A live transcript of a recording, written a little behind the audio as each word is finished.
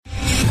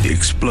The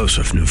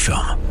explosive new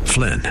film,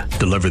 Flynn,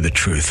 deliver the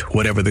truth,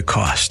 whatever the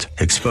cost,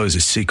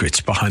 exposes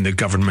secrets behind the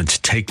government's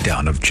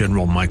takedown of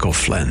General Michael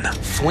Flynn.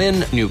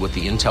 Flynn knew what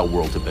the intel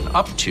world had been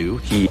up to.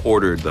 He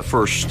ordered the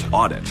first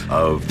audit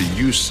of the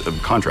use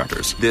of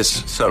contractors.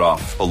 This set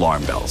off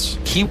alarm bells.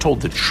 He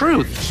told the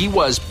truth. He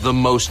was the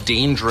most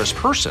dangerous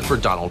person for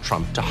Donald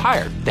Trump to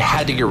hire. They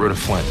had to get rid of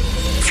Flynn.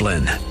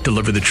 Flynn,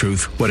 deliver the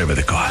truth, whatever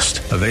the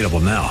cost. Available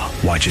now.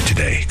 Watch it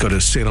today. Go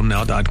to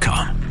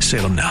salemnow.com.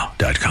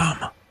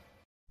 salemnow.com.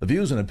 The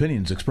views and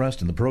opinions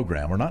expressed in the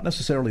program are not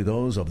necessarily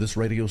those of this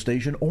radio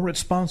station or its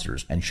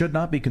sponsors and should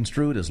not be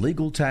construed as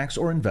legal, tax,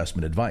 or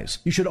investment advice.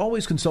 You should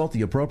always consult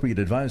the appropriate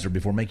advisor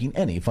before making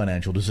any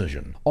financial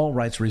decision. All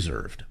rights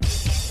reserved.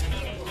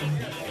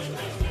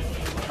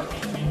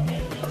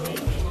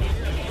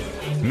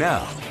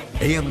 Now,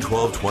 AM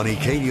 1220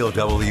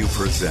 KDOW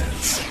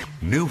presents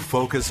New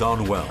Focus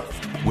on Wealth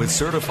with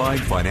certified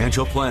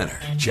financial planner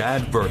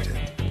Chad Burton,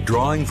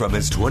 drawing from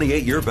his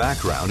 28-year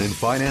background in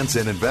finance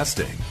and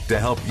investing to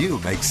help you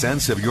make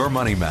sense of your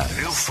money matters.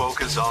 New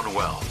Focus on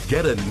Wealth.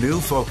 Get a new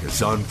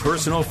focus on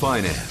personal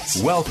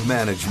finance, wealth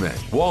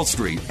management, Wall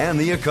Street, and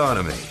the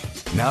economy.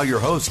 Now your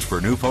host for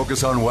New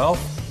Focus on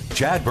Wealth,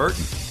 Chad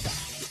Burton.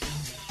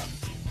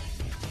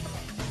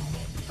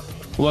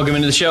 Welcome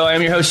into the show.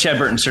 I'm your host, Chad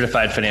Burton,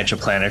 certified financial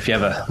planner. If you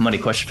have a money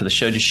question for the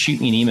show, just shoot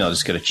me an email.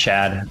 Just go to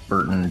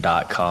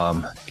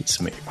chadburton.com. Get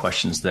some of your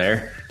questions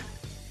there.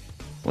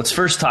 Let's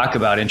first talk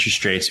about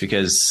interest rates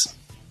because,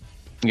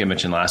 like I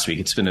mentioned last week,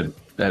 it's been a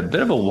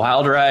bit of a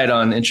wild ride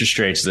on interest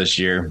rates this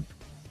year,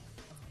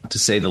 to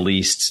say the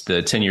least.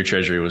 The 10-year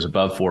Treasury was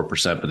above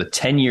 4%, but the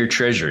 10-year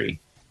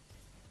Treasury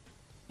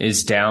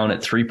is down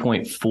at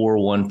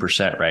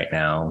 3.41% right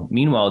now.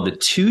 Meanwhile, the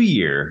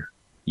 2-year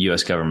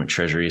U.S. government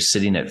Treasury is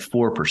sitting at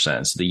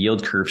 4%. So the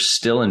yield curve's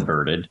still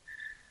inverted.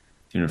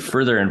 Even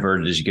further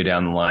inverted as you go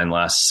down the line.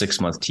 Last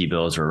 6-month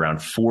T-bills are around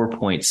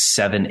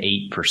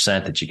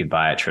 4.78% that you could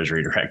buy at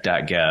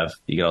treasurydirect.gov.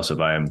 You can also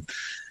buy them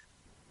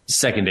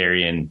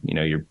secondary in,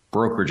 your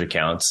brokerage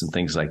accounts and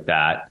things like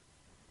that.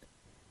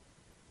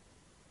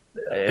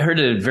 I heard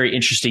a very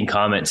interesting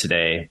comment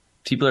today.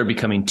 People are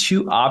becoming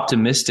too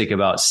optimistic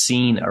about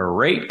seeing a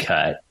rate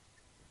cut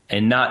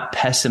and not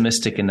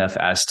pessimistic enough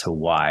as to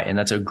why. And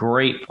that's a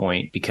great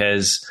point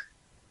because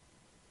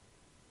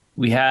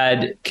we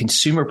had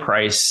consumer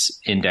price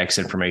index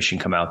information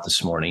come out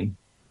this morning.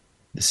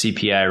 The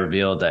CPI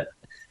revealed that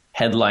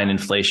headline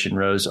inflation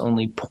rose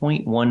only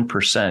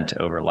 0.1%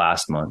 over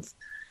last month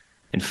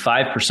and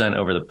 5%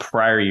 over the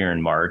prior year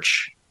in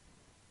March.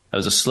 That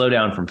was a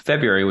slowdown from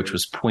February, which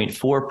was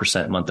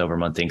 0.4% month over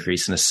month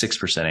increase and a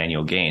 6%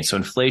 annual gain. So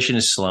inflation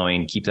is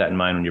slowing. Keep that in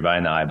mind when you're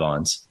buying the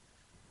I-bonds.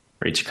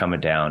 Rates are coming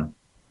down.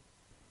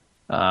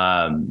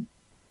 And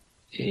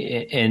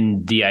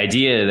the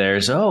idea there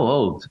is,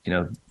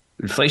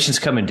 inflation's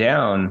coming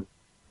down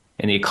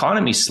and the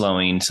economy's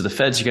slowing. So the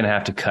Feds are going to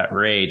have to cut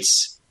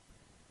rates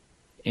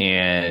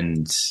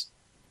and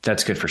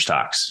that's good for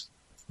stocks.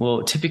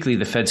 Well, typically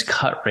the Feds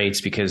cut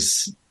rates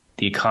because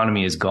the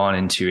economy has gone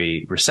into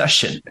a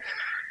recession.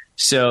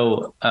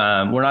 So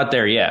we're not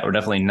there yet. We're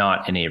definitely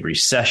not in a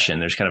recession.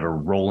 There's kind of a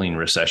rolling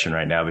recession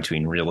right now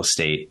between real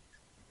estate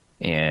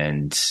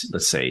and,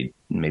 let's say,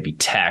 maybe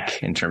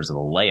tech in terms of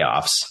the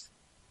layoffs.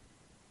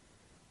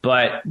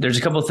 But there's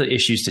a couple of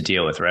issues to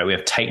deal with, right? We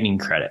have tightening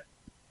credit.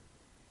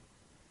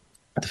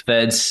 The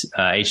Fed's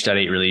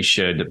H.8 release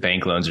showed that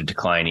bank loans are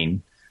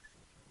declining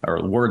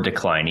or were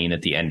declining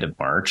at the end of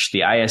March.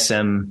 The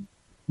ISM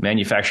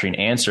Manufacturing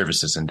and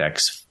Services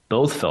Index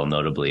both fell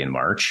notably in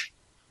March.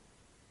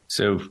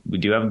 So we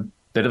do have a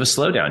bit of a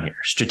slowdown here.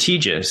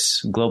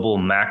 Strategis, global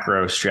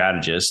macro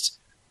strategist,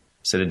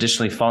 said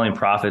additionally, falling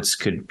profits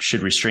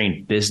should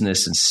restrain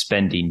business and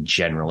spending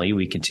generally.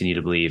 We continue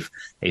to believe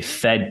a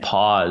Fed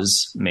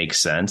pause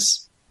makes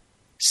sense.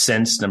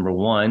 Since, number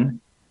one,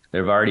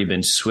 there have already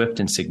been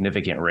swift and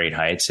significant rate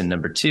hikes. And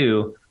number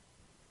two,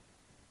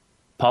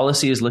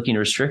 policy is looking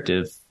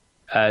restrictive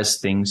as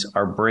things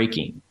are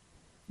breaking,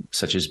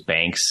 such as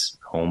banks,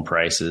 home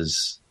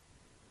prices,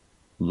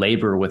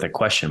 labor with a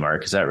question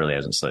mark, because that really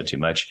hasn't slowed too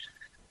much.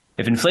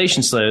 If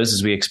inflation slows,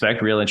 as we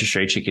expect, real interest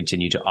rates should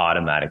continue to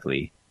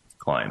automatically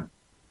climb.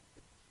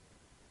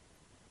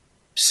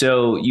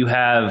 So you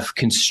have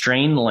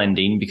constrained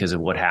lending because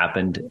of what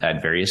happened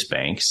at various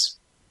banks.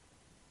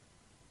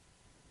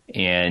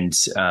 And,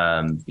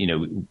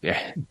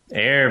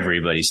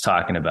 everybody's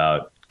talking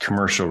about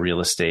commercial real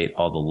estate,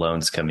 all the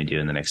loans coming due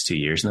in the next 2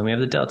 years. And then we have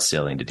the debt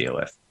ceiling to deal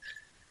with.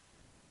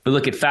 We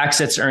look at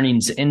FactSet's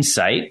earnings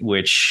insight,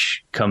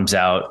 which comes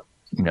out,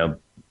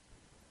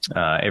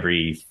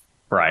 every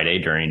Friday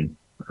during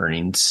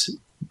earnings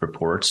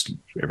reports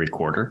every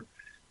quarter.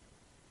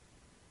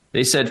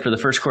 They said for the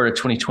first quarter of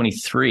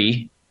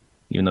 2023,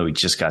 even though we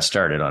just got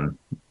started on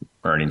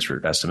earnings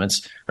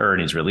estimates or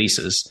earnings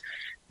releases,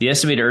 the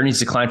estimated earnings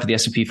decline for the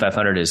S&P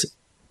 500 is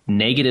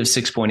negative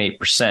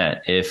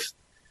 6.8%. If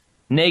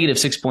negative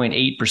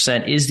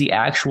 6.8% is the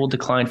actual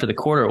decline for the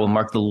quarter, it will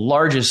mark the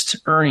largest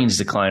earnings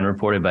decline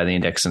reported by the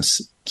index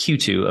since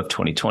Q2 of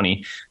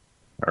 2020,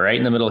 right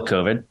in the middle of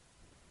COVID.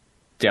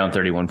 down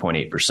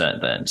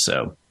 31.8% then.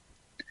 So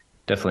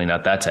definitely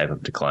not that type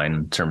of decline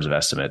in terms of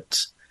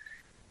estimates.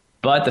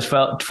 But the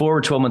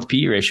forward 12-month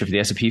PE ratio for the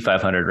S&P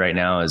 500 right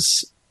now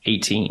is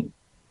 18.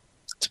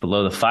 It's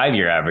below the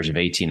 5-year average of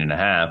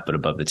 18.5, but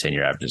above the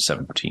 10-year average of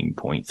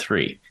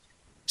 17.3.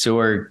 So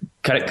we're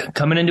kind of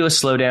coming into a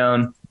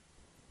slowdown.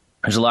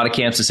 There's a lot of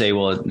camps to say,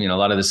 well, a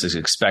lot of this is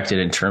expected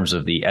in terms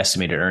of the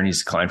estimated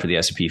earnings decline for the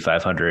S&P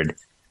 500.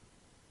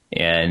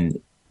 And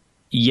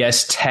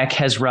yes, tech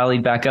has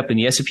rallied back up, and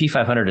the S&P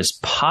 500 is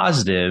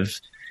positive,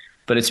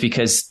 but it's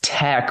because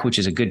tech, which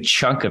is a good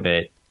chunk of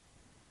it,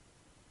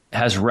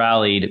 has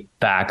rallied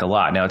back a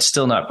lot. Now, it's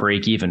still not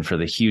break even for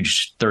the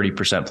huge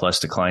 30% plus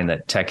decline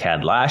that tech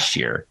had last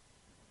year,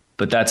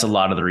 but that's a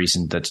lot of the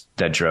reason that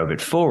drove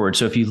it forward.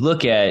 So if you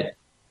look at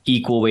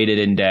equal weighted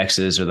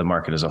indexes or the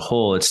market as a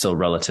whole, it's still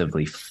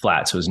relatively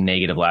flat. So it was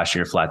negative last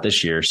year, flat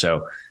this year.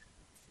 So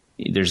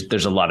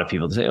there's a lot of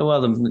people that say, oh,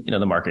 well,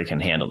 the market can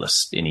handle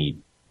this, any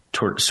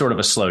sort of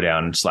a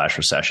slowdown /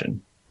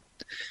 recession.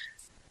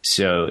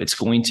 So it's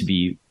going to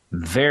be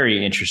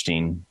very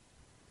interesting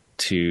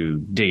to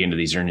dig into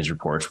these earnings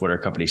reports. What are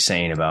companies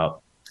saying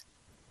about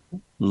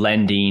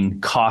lending,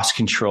 cost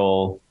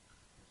control?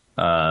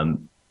 That's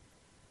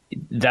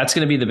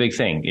going to be the big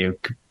thing.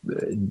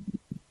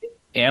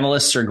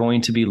 Analysts are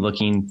going to be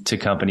looking to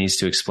companies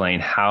to explain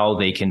how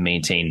they can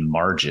maintain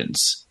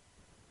margins.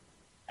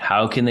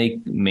 How can they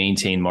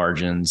maintain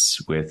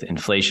margins with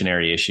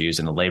inflationary issues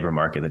in a labor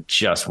market that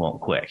just won't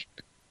quit?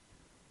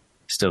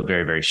 Still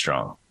very, very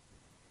strong.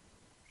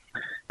 A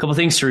couple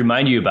things to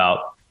remind you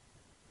about,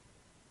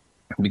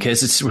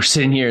 because we're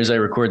sitting here as I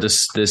record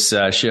this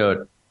show at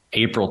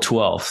April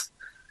 12th.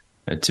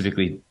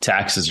 Typically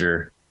taxes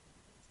are,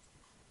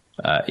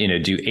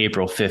 due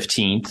April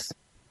 15th.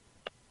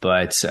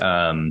 But,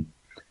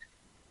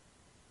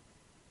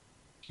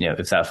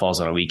 if that falls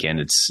on a weekend,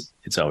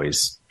 it's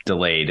always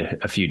delayed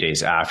a few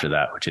days after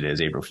that, which it is.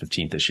 April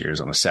 15th this year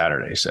is on a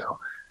Saturday. So,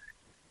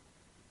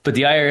 but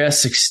the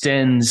IRS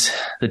extends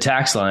the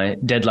tax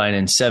deadline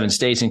in 7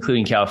 states,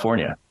 including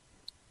California.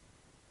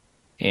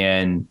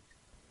 And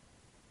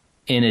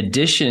in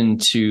addition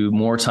to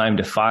more time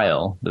to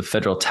file, the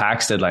federal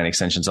tax deadline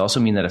extensions also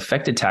mean that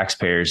affected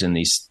taxpayers in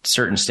these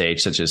certain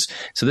states,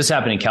 so this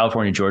happened in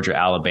California, Georgia,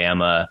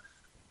 Alabama,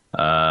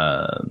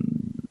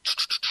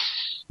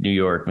 New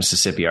York,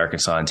 Mississippi,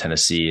 Arkansas, and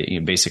Tennessee,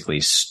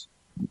 basically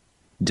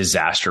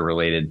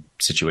disaster-related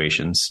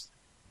situations,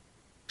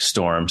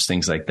 storms,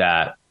 things like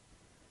that.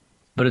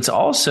 But it's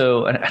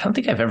also, and I don't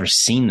think I've ever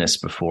seen this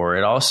before,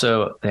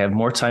 they have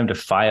more time to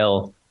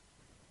file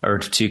or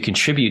to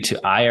contribute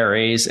to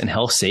IRAs and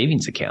health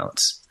savings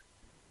accounts.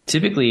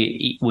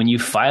 Typically, when you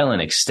file an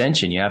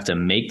extension, you have to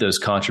make those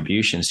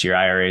contributions to your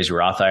IRAs,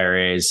 Roth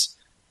IRAs,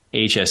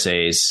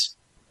 HSAs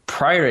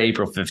prior to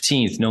April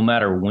 15th, no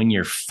matter when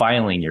you're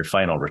filing your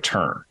final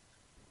return.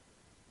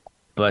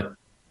 But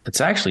that's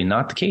actually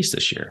not the case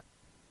this year.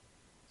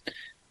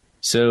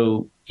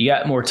 So you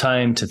got more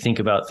time to think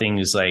about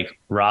things like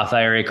Roth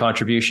IRA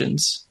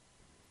contributions.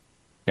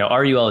 Now,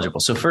 are you eligible?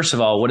 So first of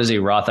all, what is a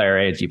Roth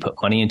IRA? If you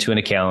put money into an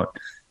account,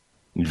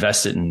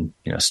 invest it in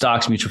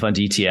stocks, mutual funds,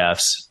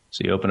 ETFs.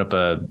 So you open up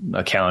an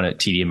account at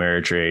TD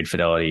Ameritrade,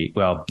 Fidelity.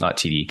 Well, not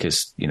TD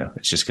because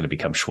it's just going to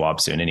become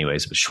Schwab soon,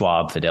 anyways. But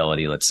Schwab,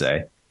 Fidelity, let's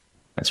say,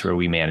 that's where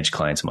we manage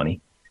clients'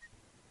 money.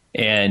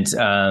 And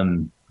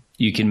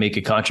you can make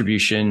a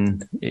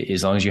contribution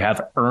as long as you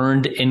have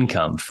earned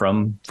income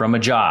from a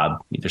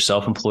job, either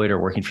self-employed or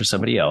working for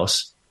somebody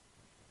else.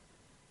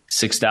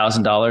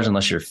 $6,000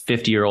 unless you're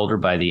 50 or older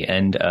by the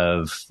end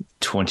of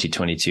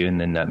 2022. And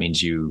then that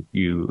means you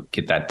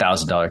get that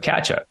 $1,000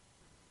 catch up.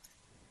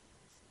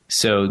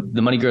 So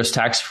the money grows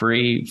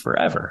tax-free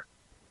forever.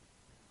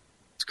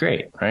 It's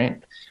great,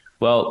 right?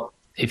 Well,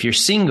 if you're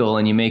single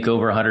and you make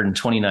over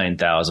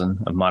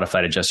 $129,000 of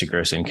modified adjusted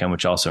gross income,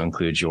 which also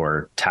includes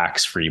your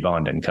tax-free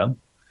bond income,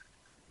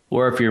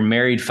 or if you're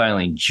married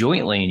filing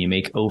jointly and you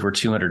make over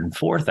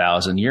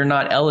 $204,000, you're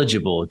not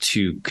eligible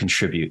to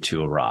contribute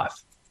to a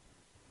Roth.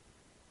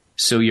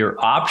 So your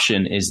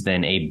option is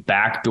then a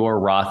backdoor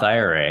Roth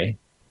IRA,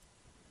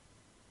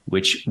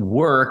 which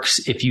works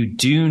if you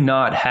do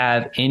not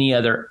have any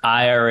other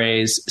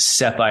IRAs,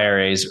 SEP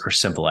IRAs, or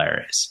simple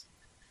IRAs.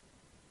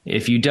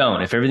 If you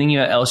don't, if everything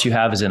else you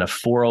have is in a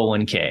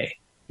 401k,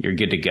 you're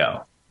good to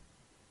go.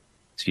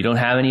 So you don't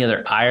have any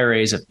other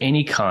IRAs of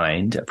any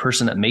kind, a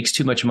person that makes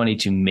too much money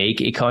to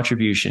make a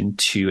contribution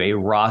to a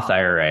Roth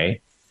IRA,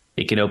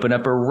 it can open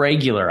up a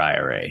regular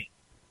IRA.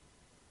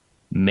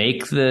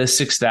 Make the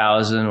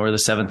 $6,000 or the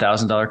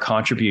 $7,000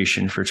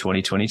 contribution for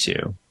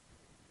 2022.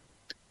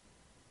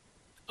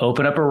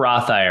 Open up a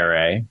Roth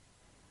IRA.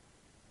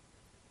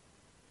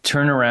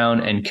 Turn around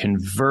and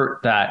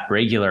convert that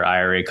regular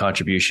IRA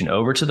contribution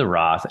over to the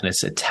Roth, and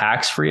it's a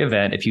tax-free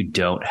event if you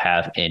don't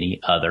have any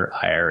other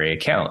IRA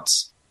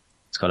accounts.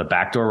 It's called a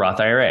backdoor Roth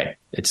IRA.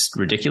 It's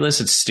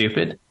ridiculous. It's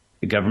stupid.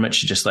 The government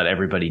should just let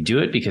everybody do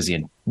it because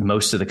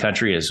most of the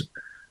country is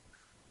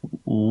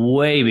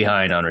way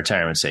behind on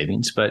retirement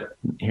savings, but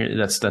here,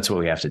 that's what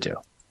we have to do.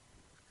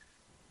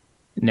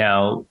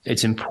 Now,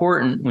 it's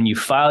important when you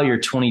file your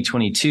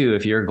 2022,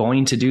 if you're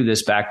going to do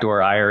this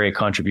backdoor IRA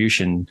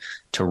contribution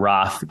to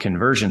Roth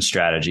conversion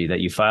strategy, that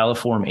you file a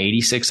Form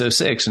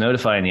 8606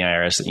 notifying the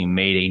IRS that you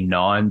made a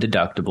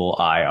non-deductible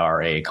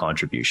IRA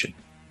contribution.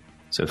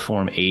 So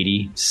Form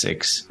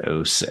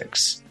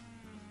 8606.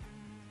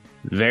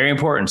 Very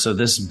important. So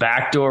this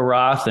backdoor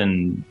Roth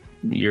and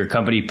your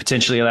company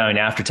potentially allowing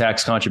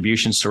after-tax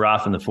contributions to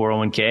Roth in the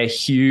 401k,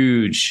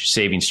 huge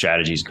saving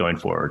strategies going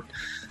forward.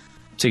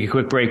 Take a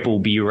quick break. We'll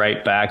be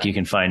right back. You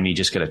can find me.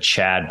 Just go to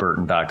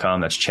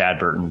chadburton.com. That's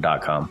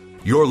chadburton.com.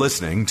 You're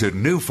listening to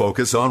New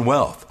Focus on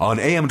Wealth on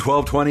AM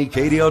 1220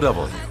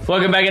 KDOW.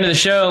 Welcome back into the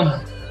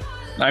show.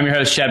 I'm your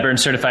host, Chad Burton,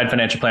 certified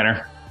financial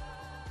planner.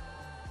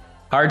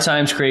 Hard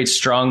times create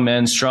strong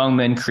men. Strong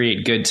men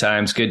create good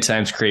times. Good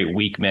times create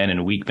weak men,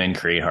 and weak men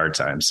create hard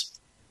times.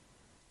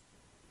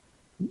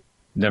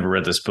 Never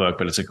read this book,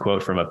 but it's a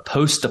quote from a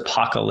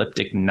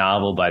post-apocalyptic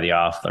novel by the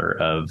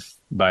author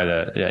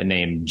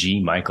named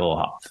G. Michael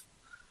Hoff.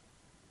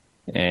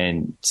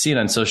 And see it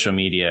on social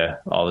media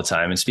all the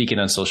time. And speaking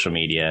on social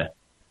media,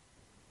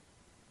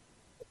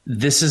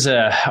 this is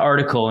an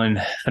article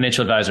in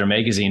Financial Advisor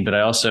magazine, but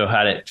I also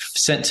had it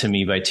sent to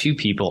me by two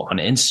people on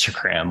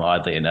Instagram,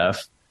 oddly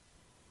enough.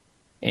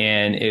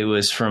 And it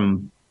was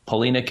from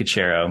Paulina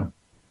Cachero,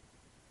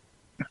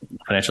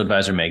 Financial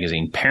Advisor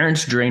magazine.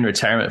 Parents drain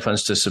retirement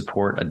funds to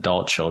support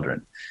adult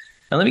children.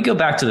 Now, let me go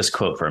back to this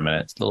quote for a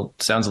minute.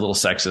 Sounds a little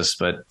sexist,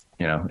 but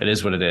it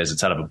is what it is.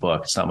 It's out of a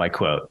book. It's not my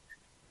quote.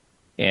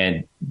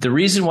 And the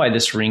reason why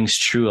this rings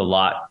true a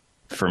lot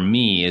for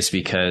me is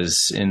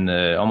because in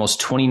the almost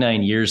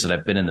 29 years that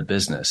I've been in the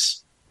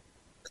business,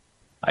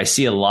 I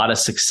see a lot of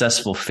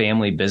successful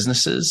family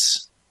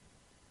businesses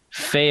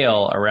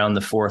fail around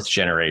the fourth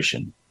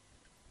generation.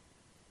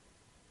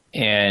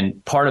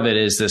 And part of it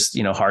is this,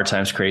 hard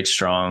times create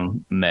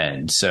strong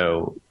men.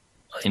 So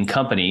in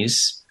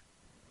companies,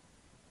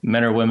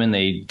 men or women,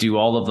 they do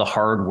all of the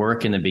hard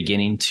work in the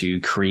beginning to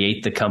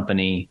create the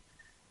company,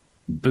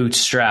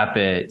 bootstrap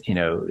it.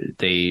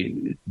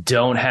 They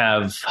don't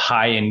have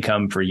high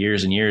income for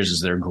years and years as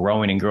they're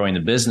growing and growing the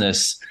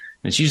business.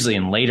 And it's usually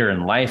later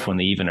in life when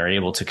they even are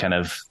able to kind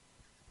of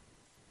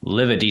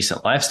live a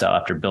decent lifestyle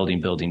after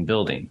building.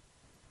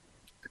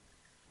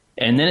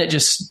 And then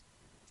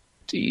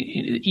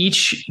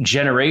each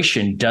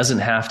generation doesn't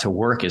have to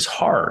work as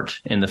hard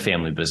in the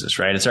family business,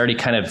 right? It's already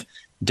kind of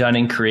done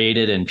and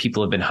created, and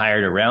people have been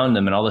hired around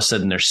them, and all of a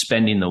sudden they're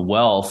spending the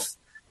wealth,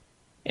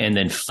 and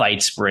then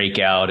fights break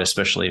out,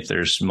 especially if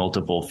there's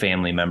multiple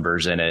family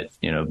members in it,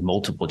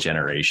 multiple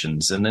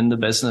generations, and then the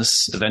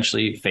business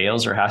eventually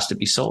fails or has to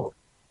be sold.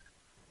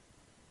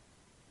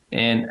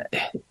 And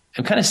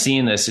I'm kind of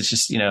seeing this. It's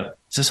just,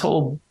 it's this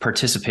whole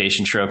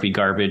participation trophy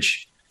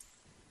garbage,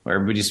 where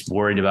everybody's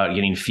worried about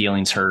getting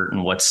feelings hurt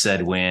and what's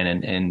said when,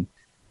 and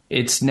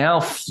it's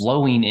now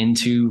flowing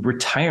into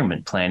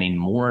retirement planning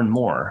more and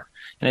more.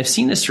 And I've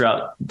seen this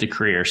throughout the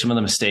career. Some of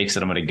the mistakes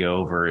that I'm going to go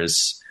over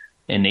is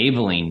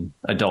enabling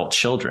adult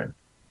children.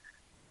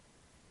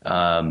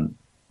 And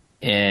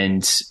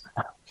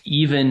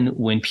even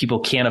when people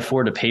can't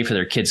afford to pay for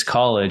their kids'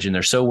 college and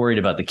they're so worried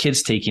about the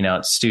kids taking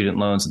out student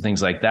loans and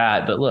things like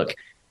that. But look,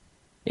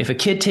 if a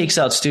kid takes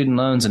out student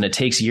loans and it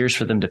takes years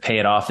for them to pay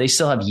it off, they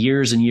still have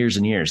years and years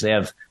and years. They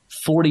have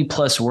 40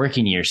 plus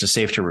working years to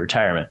save to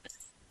retirement.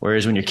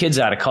 Whereas when your kid's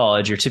out of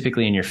college, you're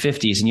typically in your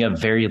 50s and you have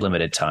very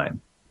limited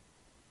time.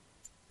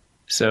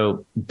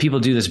 So people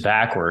do this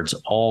backwards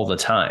all the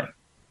time.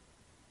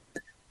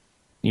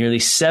 Nearly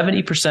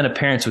 70% of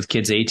parents with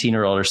kids 18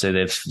 or older say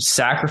they've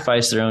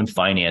sacrificed their own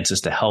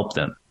finances to help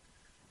them.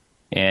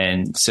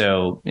 And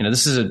so,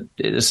 this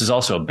is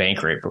also a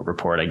bank rate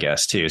report, I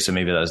guess, too. So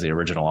maybe that was the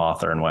original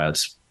author and why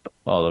it's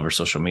all over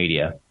social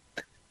media.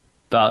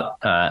 About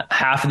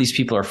half of these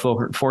people are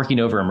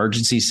forking over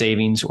emergency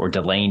savings or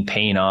delaying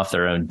paying off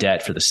their own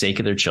debt for the sake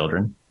of their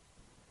children.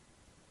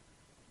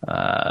 We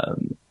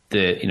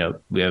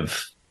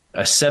have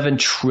a $7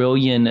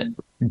 trillion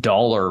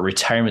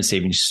retirement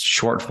savings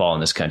shortfall in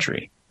this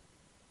country.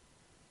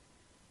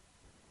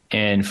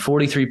 And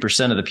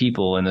 43% of the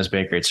people in this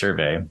bank rate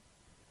survey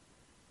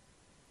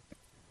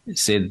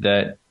say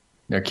that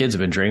their kids have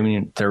been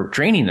draining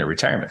their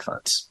retirement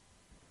funds,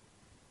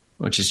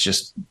 which is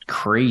just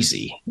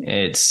crazy.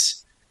 I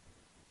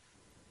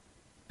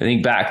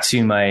think back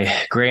to my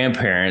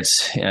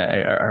grandparents.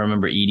 I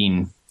remember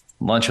eating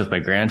lunch with my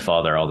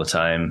grandfather all the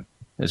time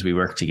as we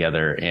worked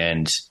together,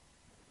 and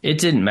it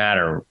didn't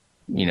matter,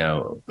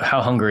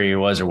 how hungry he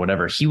was or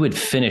whatever. He would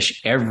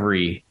finish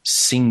every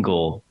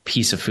single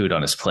piece of food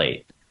on his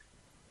plate.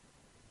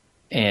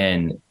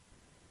 And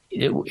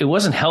it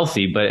wasn't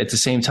healthy, but at the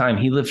same time,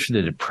 he lived through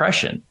the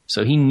Depression.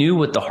 So he knew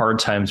what the hard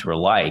times were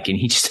like, and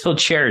he still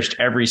cherished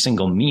every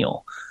single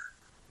meal.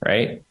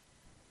 Right.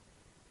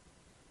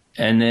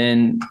 And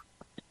then,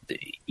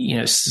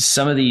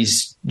 some of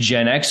these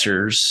Gen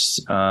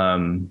Xers,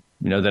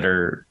 that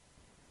are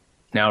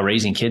now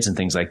raising kids and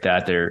things like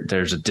that,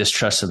 there's a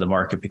distrust of the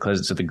market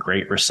because of the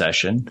Great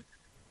Recession.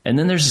 And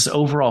then there's this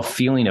overall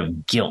feeling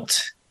of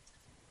guilt.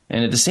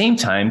 And at the same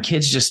time,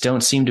 kids just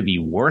don't seem to be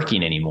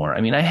working anymore.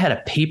 I mean, I had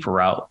a paper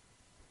route.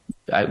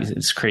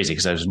 It's crazy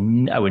because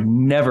I would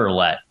never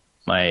let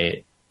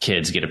my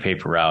kids get a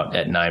paper route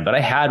at 9, but I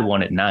had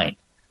one at 9.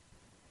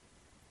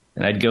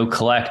 And I'd go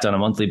collect on a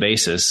monthly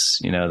basis,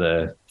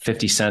 the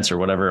 50 cents or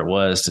whatever it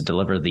was to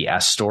deliver the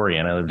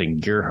Astorian. I lived in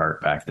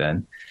Gerhardt back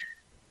then.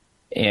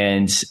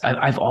 And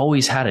I've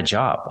always had a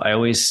job. I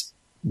always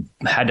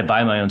had to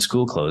buy my own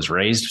school clothes,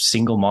 raised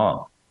single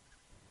mom.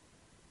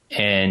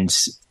 And,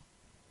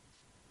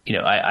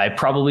 I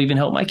probably even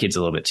help my kids a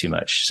little bit too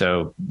much.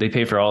 So they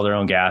pay for all their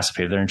own gas,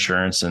 pay for their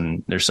insurance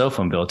and their cell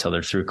phone bill till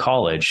they're through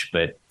college.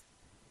 But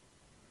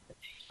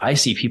I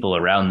see people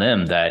around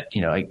them that,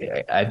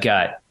 I've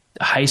got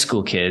high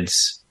school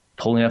kids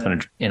pulling up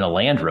in a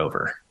Land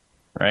Rover,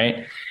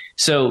 right?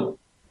 So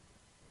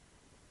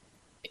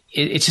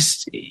it's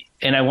just,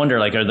 and I wonder,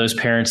 are those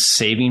parents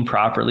saving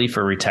properly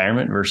for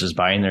retirement versus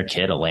buying their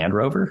kid a Land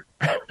Rover?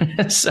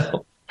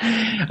 So,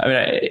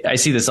 I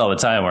see this all the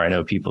time where I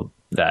know people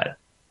that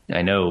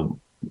I know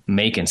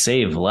make and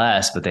save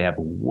less, but they have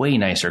way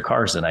nicer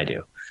cars than I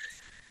do.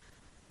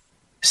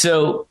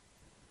 So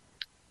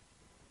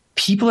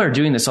people are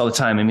doing this all the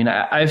time. I mean,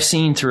 I've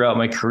seen throughout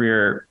my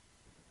career,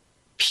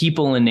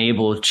 people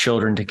enable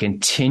children to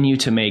continue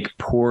to make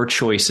poor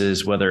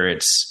choices, whether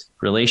it's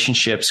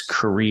relationships,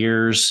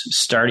 careers,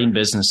 starting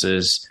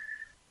businesses,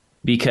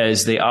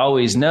 because they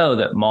always know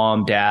that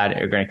mom,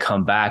 dad are going to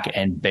come back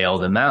and bail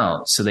them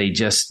out. So they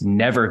just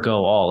never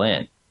go all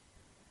in.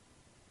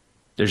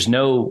 There's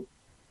no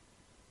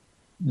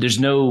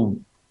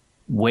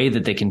way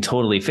that they can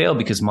totally fail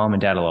because mom and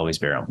dad will always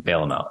bail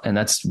them out. And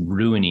that's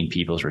ruining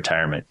people's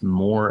retirement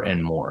more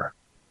and more.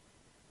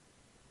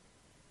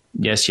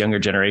 Yes, younger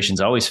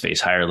generations always face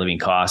higher living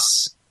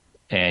costs,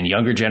 and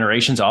younger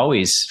generations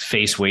always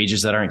face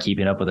wages that aren't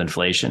keeping up with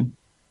inflation.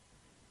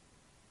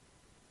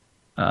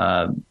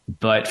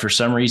 But for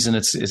some reason,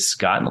 it's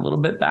gotten a little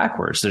bit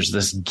backwards. There's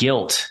this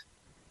guilt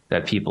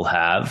that people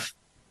have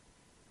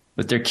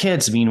with their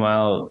kids.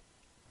 Meanwhile,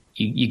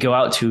 you go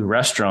out to a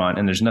restaurant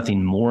and there's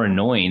nothing more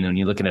annoying than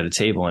you looking at a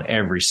table and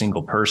every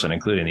single person,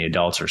 including the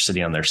adults, are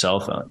sitting on their cell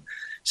phone.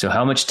 So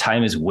how much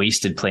time is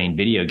wasted playing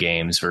video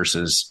games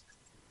versus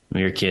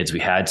when we were kids, we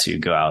had to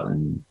go out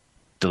and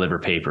deliver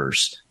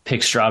papers,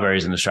 pick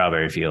strawberries in the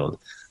strawberry field,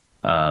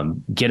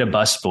 get a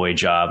busboy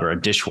job or a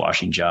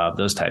dishwashing job,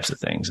 those types of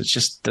things. It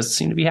just doesn't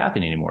seem to be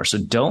happening anymore. So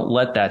don't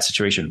let that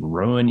situation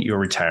ruin your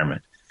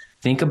retirement.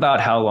 Think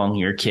about how long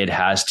your kid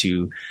has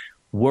to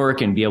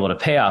work and be able to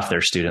pay off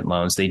their student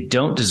loans. They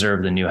don't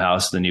deserve the new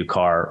house, the new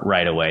car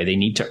right away. They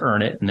need to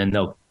earn it, and then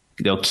they'll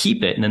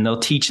keep it, and then they'll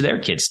teach their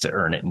kids to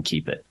earn it and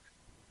keep it.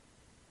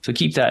 So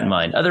keep that in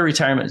mind. Other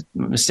retirement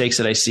mistakes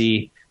that I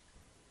see,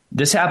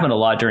 this happened a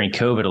lot during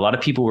COVID. A lot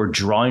of people were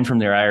drawing from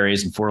their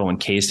IRAs and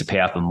 401ks to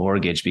pay off a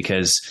mortgage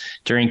because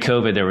during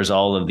COVID, there was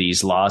all of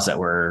these laws that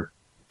were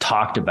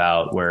talked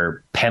about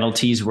where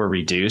penalties were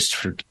reduced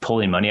for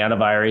pulling money out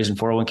of IRAs and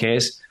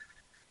 401ks.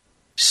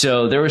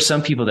 So there were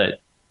some people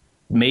that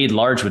made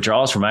large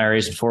withdrawals from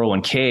IRAs and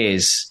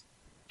 401ks,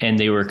 and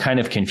they were kind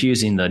of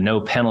confusing the no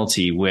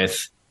penalty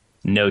with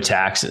no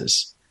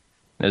taxes.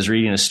 I was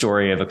reading a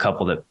story of a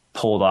couple that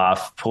pulled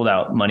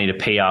out money to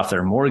pay off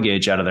their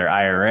mortgage out of their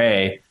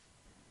IRA,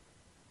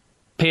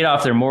 paid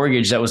off their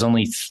mortgage that was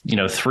only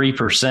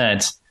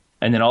 3%,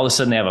 and then all of a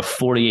sudden they have a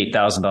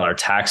 $48,000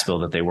 tax bill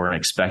that they weren't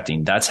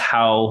expecting. That's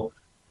how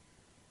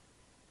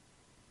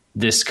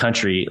this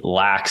country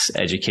lacks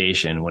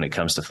education when it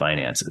comes to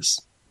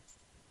finances.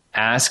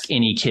 Ask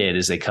any kid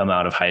as they come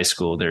out of high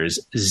school. There's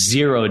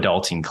 0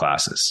 adulting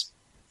classes,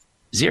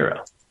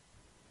 0.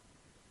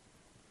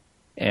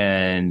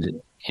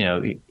 And,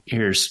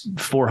 here's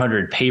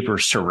 400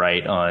 papers to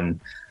write on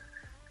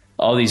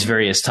all these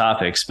various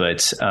topics.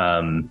 But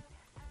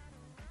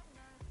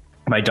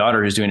my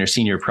daughter is doing her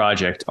senior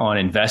project on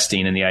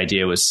investing. And the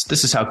idea was,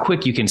 this is how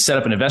quick you can set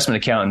up an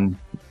investment account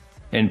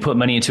and put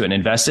money into it and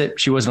invest it.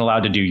 She wasn't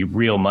allowed to do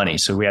real money,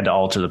 so we had to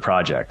alter the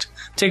project.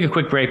 Take a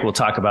quick break. We'll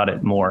talk about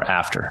it more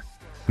after.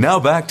 Now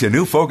back to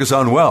New Focus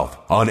on Wealth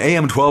on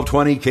AM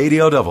 1220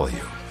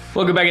 KDOW.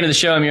 Welcome back into the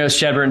show. I'm your host,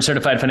 Chad Burton,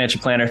 certified financial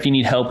planner. If you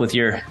need help with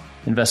your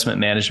investment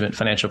management,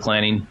 financial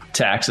planning,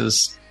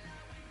 taxes,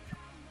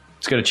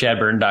 let's go to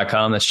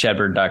chadburton.com. That's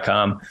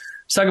chadburton.com.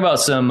 Let's talk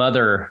about some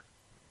other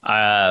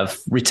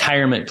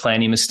retirement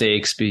planning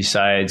mistakes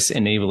besides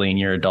enabling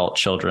your adult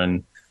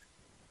children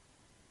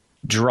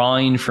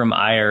drawing from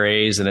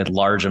IRAs in a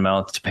large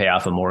amount to pay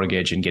off a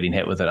mortgage and getting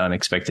hit with an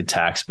unexpected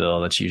tax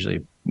bill. That's usually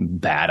a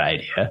bad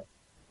idea.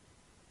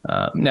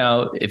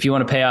 Now, if you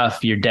want to pay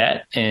off your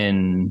debt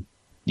and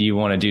you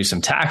want to do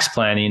some tax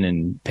planning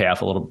and pay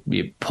off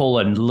you pull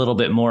a little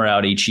bit more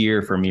out each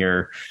year from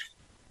your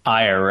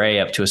IRA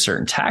up to a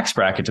certain tax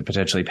bracket to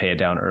potentially pay it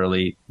down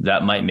early,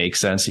 that might make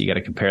sense. You got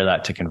to compare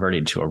that to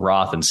converting to a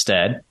Roth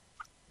instead,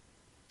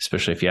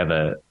 especially if you have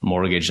a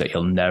mortgage that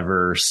you'll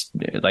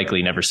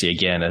likely never see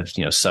again of,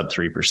 sub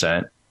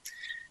 3%.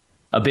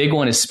 A big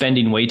one is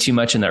spending way too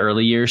much in the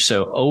early years.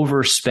 So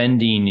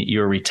overspending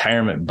your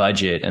retirement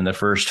budget in the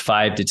first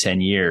 5 to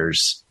 10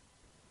 years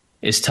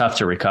is tough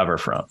to recover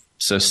from.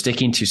 So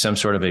sticking to some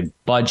sort of a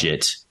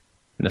budget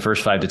in the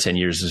first 5 to 10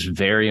 years is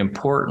very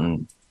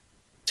important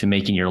to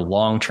making your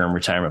long-term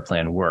retirement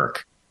plan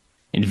work.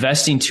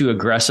 Investing too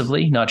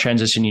aggressively, not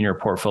transitioning your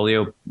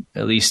portfolio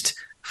at least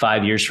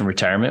 5 years from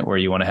retirement, where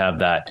you want to have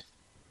that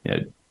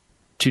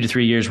 2 to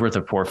 3 years worth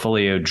of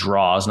portfolio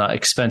draws, not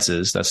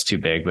expenses, that's too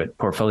big, but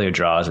portfolio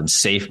draws and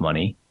safe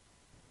money,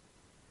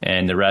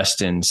 and the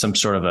rest in some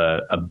sort of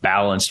a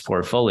balanced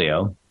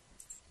portfolio.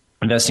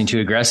 Investing too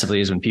aggressively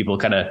is when people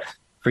kind of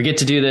forget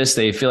to do this.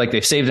 They feel like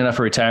they've saved enough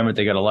for retirement.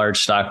 They got a large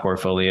stock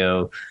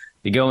portfolio.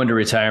 They go into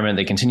retirement,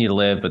 they continue to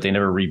live, but they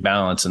never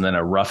rebalance. And then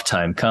a rough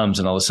time comes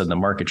and all of a sudden the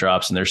market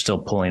drops and they're still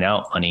pulling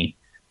out money,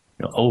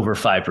 over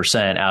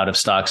 5% out of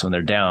stocks when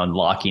they're down,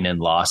 locking in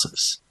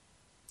losses.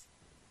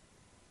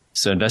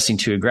 So investing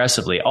too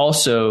aggressively.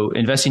 Also,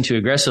 investing too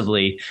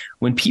aggressively,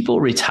 when people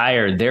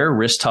retire, their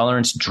risk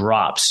tolerance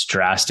drops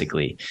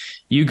drastically.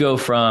 You go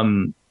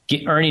from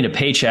earning a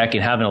paycheck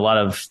and having a lot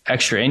of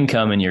extra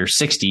income in your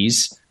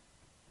 60s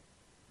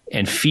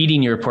and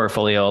feeding your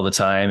portfolio all the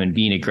time and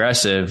being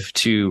aggressive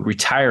to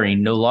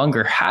retiring, no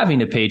longer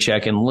having a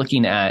paycheck and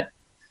looking at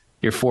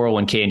your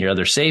 401k and your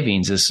other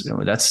savings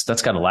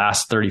that's got to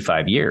last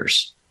 35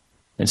 years.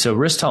 And so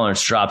risk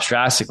tolerance drops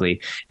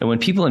drastically. And when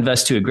people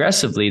invest too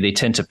aggressively, they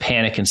tend to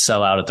panic and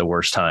sell out at the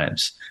worst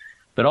times.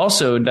 But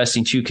also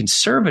investing too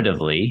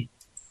conservatively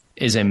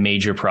is a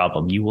major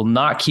problem. You will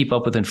not keep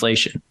up with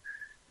inflation.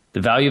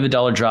 The value of the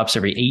dollar drops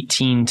every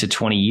 18 to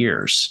 20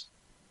 years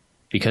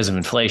because of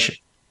inflation.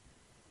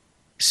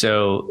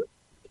 So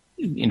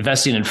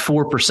investing in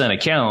 4%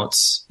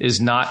 accounts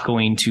is not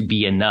going to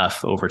be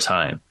enough over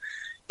time.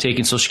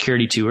 Taking Social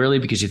Security too early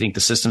because you think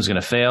the system's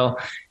going to fail.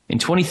 In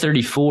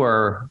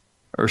 2034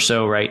 or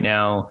so right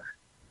now,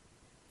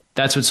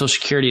 that's when Social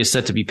Security is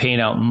set to be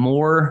paying out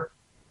more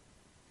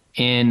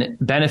in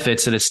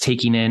benefits that it's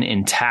taking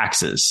in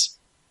taxes.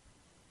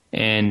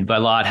 And by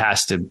law, it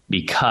has to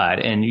be cut.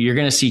 And you're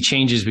going to see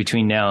changes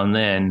between now and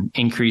then,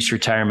 increased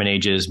retirement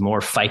ages, more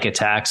FICA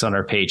tax on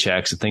our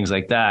paychecks and things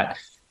like that,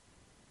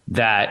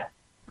 that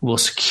will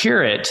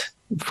secure it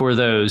for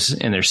those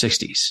in their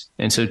 60s.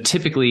 And so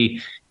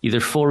typically either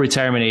full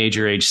retirement age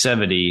or age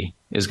 70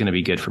 is going to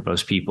be good for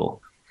most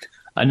people.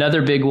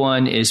 Another big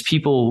one is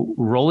people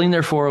rolling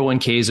their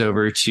 401ks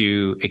over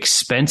to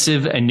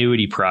expensive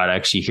annuity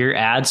products. You hear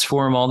ads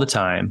for them all the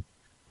time.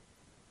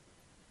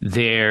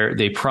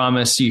 They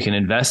promise you can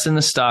invest in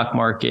the stock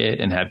market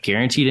and have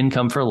guaranteed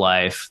income for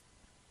life.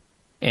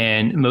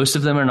 And most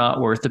of them are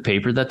not worth the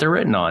paper that they're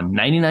written on.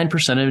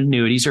 99% of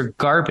annuities are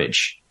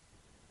garbage.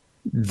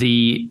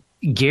 The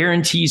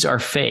guarantees are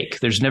fake.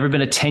 There's never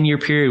been a 10-year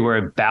period where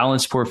a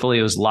balanced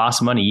portfolio has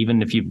lost money,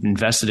 even if you've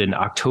invested in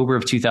October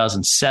of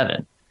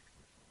 2007.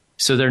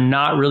 So they're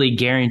not really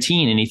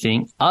guaranteeing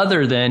anything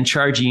other than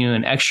charging you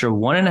an extra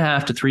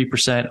 1.5% to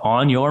 3%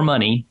 on your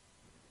money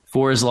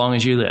for as long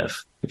as you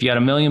live. If you had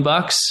 $1 million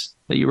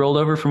that you rolled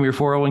over from your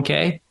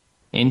 401k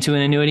into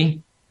an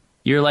annuity,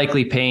 you're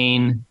likely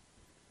paying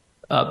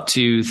up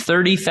to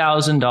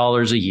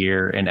 $30,000 a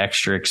year in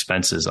extra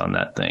expenses on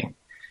that thing.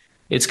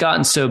 It's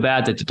gotten so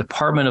bad that the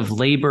Department of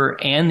Labor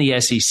and the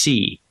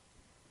SEC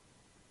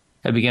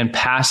have begun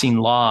passing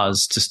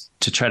laws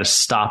to try to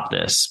stop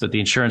this, but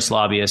the insurance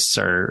lobbyists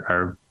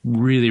are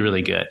really,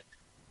 really good.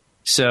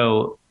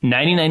 So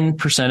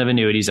 99% of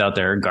annuities out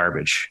there are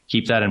garbage.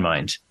 Keep that in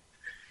mind.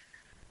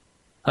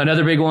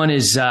 Another big one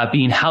is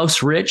being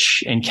house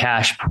rich and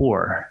cash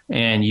poor.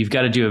 And you've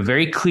got to do a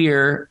very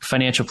clear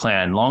financial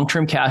plan,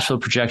 long-term cash flow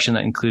projection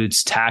that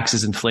includes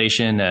taxes,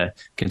 inflation, a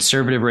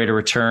conservative rate of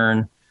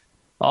return,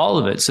 all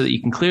of it, so that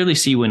you can clearly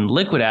see when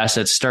liquid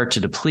assets start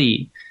to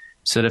deplete.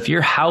 So that if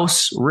you're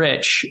house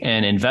rich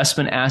and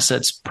investment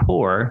assets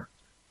poor,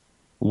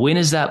 when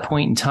is that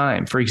point in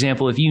time? For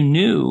example, if you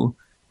knew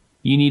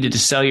you needed to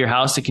sell your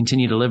house to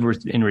continue to live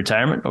in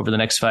retirement over the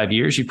next 5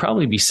 years, you'd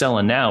probably be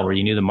selling now where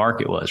you knew the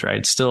market was, right?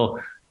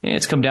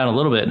 It's come down a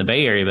little bit in the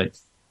Bay Area, but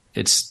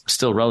it's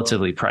still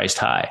relatively priced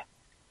high.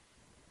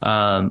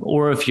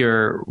 Or if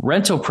you're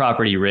rental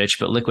property rich,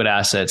 but liquid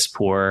assets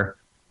poor,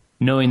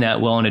 knowing that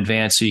well in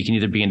advance so you can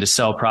either begin to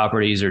sell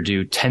properties or do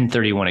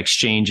 1031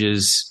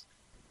 exchanges.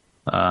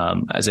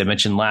 As I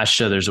mentioned last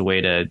show, there's a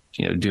way to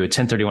do a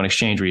 1031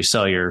 exchange where you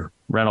sell your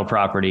rental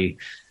property,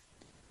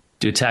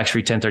 do a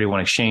tax-free 1031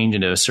 exchange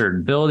into a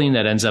certain building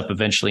that ends up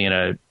eventually in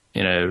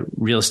a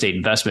real estate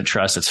investment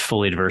trust that's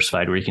fully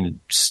diversified where you can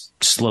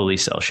slowly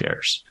sell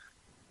shares.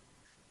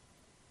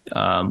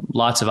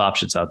 Lots of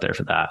options out there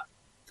for that.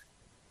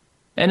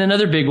 And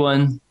another big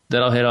one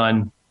that I'll hit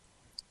on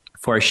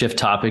before I shift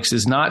topics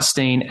is not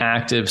staying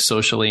active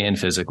socially and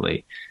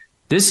physically.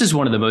 This is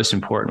one of the most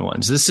important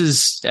ones. This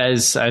is,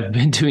 as I've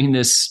been doing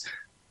this,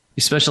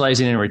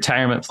 specializing in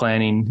retirement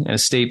planning and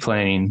estate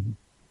planning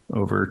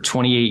over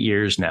 28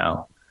 years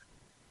now.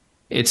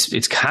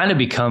 It's kind of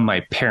become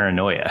my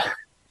paranoia.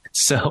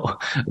 So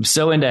I'm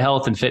so into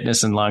health and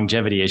fitness and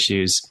longevity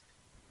issues,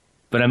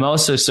 but I'm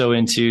also so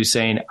into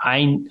saying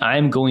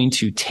I'm going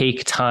to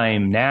take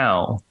time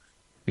now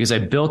because I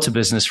built a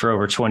business for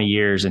over 20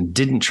 years and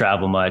didn't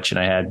travel much. And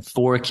I had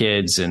 4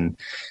 kids and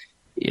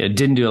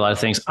didn't do a lot of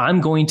things.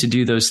 I'm going to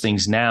do those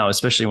things now,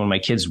 especially when my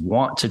kids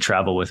want to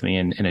travel with me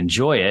and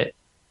enjoy it.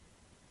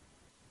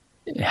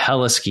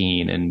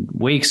 Heli-skiing and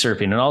wake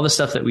surfing and all the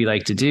stuff that we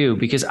like to do,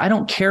 because I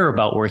don't care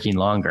about working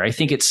longer. I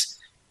think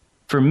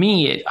for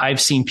me, I've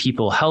seen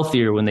people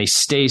healthier when they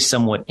stay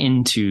somewhat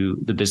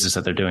into the business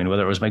that they're doing,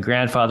 whether it was my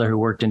grandfather who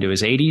worked into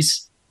his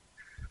 80s,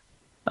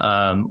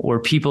 or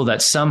people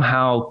that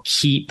somehow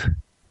keep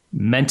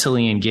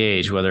mentally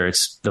engaged, whether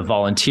it's the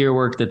volunteer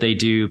work that they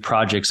do,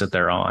 projects that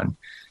they're on,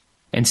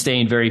 and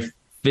staying very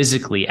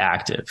physically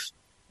active.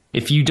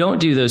 If you don't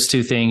do those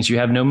 2 things, you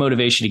have no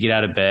motivation to get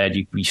out of bed.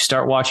 You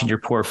start watching your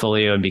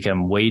portfolio and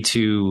become way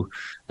too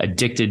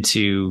addicted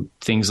to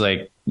things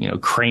like,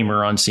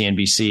 Kramer on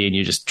CNBC, and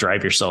you just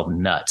drive yourself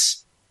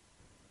nuts.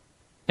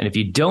 And if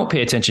you don't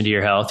pay attention to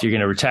your health, you're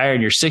going to retire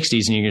in your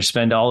 60s and you're going to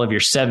spend all of your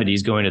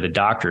 70s going to the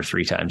doctor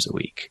 3 times a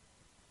week.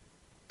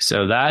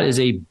 So that is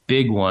a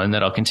big one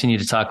that I'll continue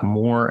to talk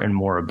more and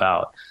more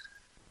about.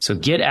 So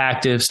get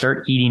active,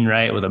 start eating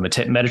right with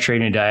a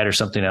Mediterranean diet or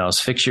something else.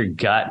 Fix your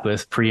gut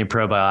with pre and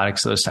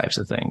probiotics, those types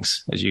of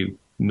things as you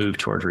move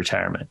towards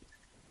retirement.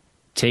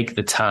 Take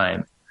the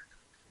time.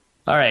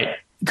 All right.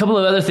 A couple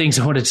of other things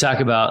I wanted to talk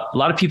about. A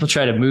lot of people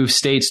try to move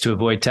states to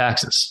avoid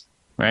taxes,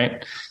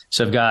 right?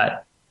 So I've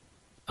got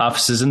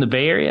offices in the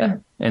Bay Area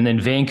and then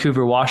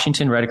Vancouver,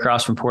 Washington, right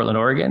across from Portland,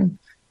 Oregon.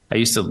 I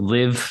used to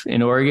live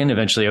in Oregon,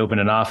 eventually opened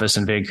an office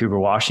in Vancouver,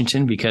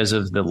 Washington because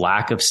of the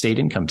lack of state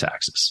income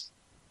taxes.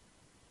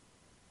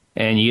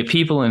 And you get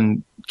people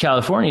in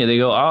California, they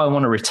go, I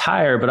want to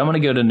retire, but I'm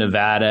going to go to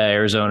Nevada,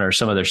 Arizona, or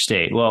some other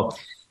state. Well,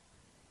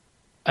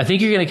 I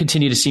think you're going to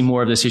continue to see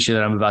more of this issue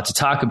that I'm about to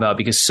talk about,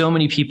 because so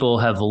many people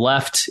have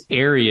left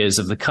areas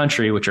of the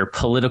country, which are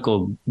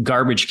political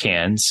garbage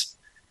cans,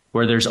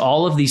 where there's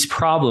all of these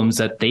problems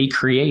that they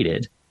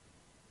created,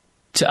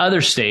 to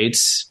other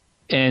states.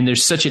 And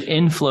there's such an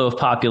inflow of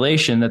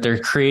population that they're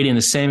creating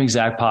the same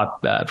exact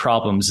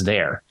problems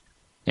there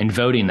and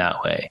voting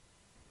that way.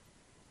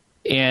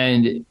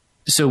 And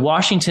so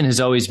Washington has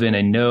always been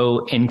a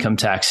no income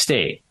tax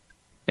state.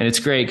 And it's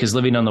great because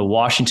living on the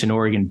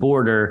Washington-Oregon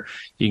border,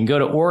 you can go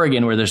to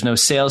Oregon where there's no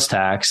sales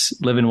tax,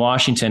 live in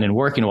Washington and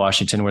work in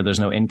Washington where there's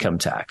no income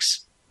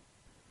tax.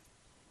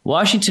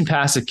 Washington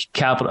passed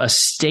a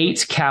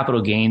state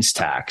capital gains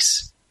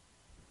tax.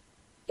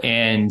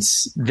 And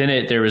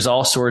then there was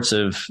all sorts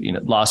of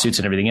lawsuits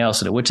and everything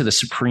else, and it went to the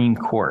Supreme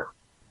Court.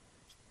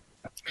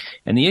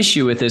 And the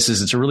issue with this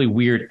is it's a really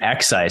weird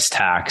excise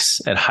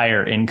tax at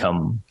higher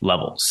income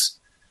levels.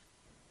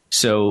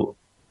 So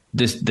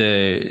this is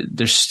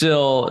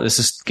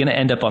going to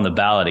end up on the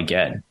ballot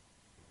again.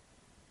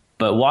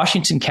 But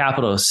Washington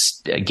capital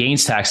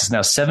gains tax is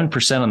now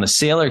 7% on the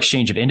sale or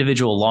exchange of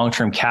individual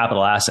long-term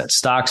capital assets,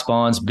 stocks,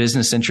 bonds,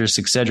 business interests,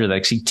 et cetera, that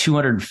exceed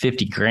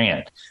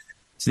 $250,000.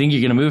 So you think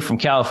you're going to move from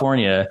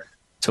California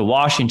to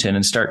Washington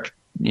and start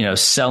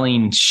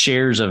selling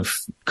shares of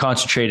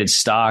concentrated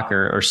stock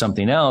or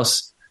something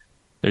else.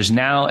 There's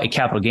now a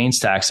capital gains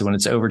tax when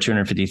it's over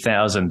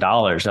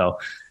 $250,000. So,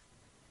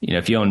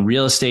 if you own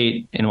real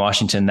estate in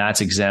Washington,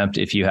 that's exempt.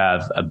 If you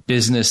have a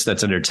business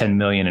that's under 10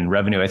 million in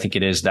revenue, I think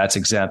it is, that's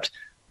exempt.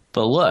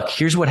 But look,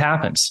 here's what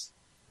happens.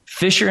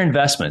 Fisher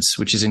Investments,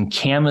 which is in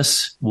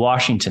Camas,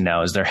 Washington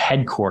now, is their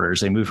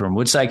headquarters. They moved from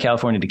Woodside,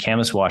 California to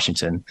Camas,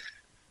 Washington,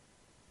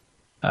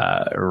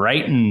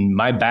 right in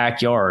my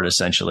backyard,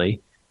 essentially,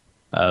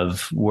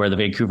 of where the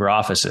Vancouver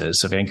office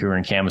is. So Vancouver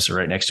and Camas are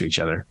right next to each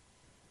other.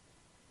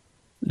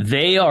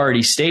 They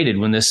already stated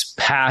when this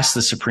passed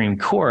the Supreme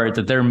Court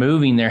that they're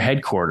moving their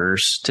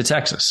headquarters to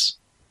Texas.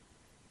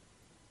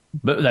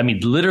 But I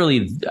mean,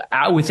 literally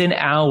within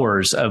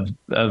hours of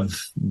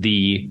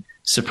the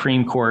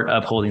Supreme Court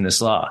upholding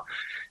this law.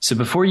 So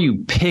before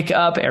you pick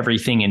up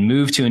everything and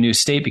move to a new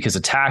state because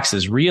of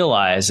taxes,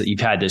 realize that you've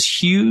had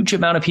this huge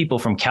amount of people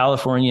from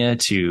California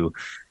to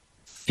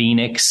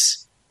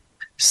Phoenix,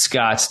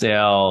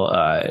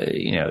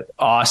 Scottsdale,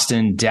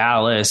 Austin,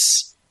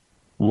 Dallas,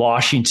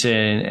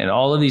 Washington, and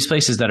all of these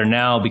places that are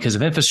now, because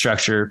of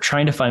infrastructure,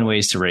 trying to find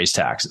ways to raise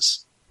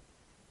taxes.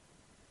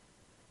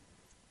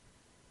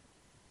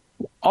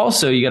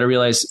 Also, you got to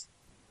realize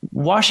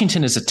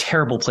Washington is a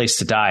terrible place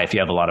to die if you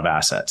have a lot of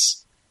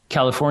assets.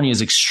 California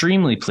is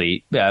extremely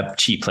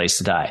cheap place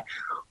to die.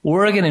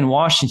 Oregon and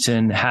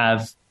Washington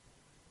have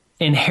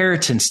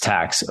inheritance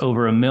tax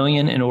over $1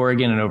 million in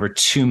Oregon and over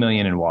 $2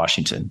 million in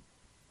Washington.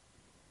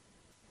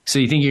 So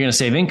you think you're going to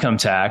save income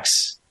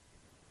tax?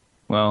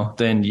 Well,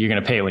 then you're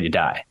going to pay it when you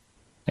die.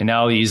 And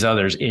now these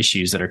other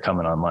issues that are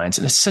coming online.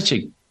 And it's such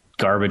a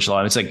garbage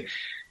law. It's like,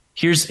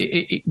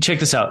 check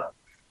this out.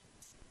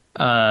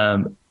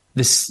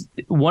 This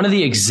one of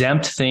the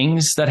exempt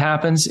things that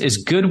happens is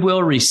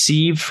goodwill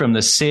received from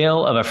the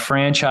sale of a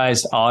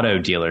franchised auto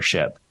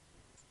dealership.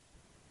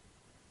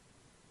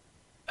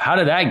 How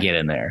did that get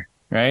in there?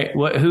 Right?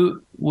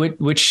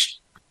 Which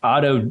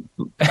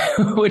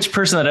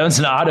person that owns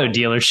an auto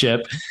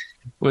dealership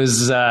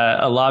was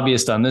a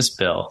lobbyist on this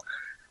bill?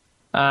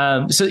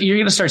 So you're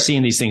going to start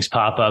seeing these things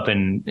pop up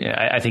in,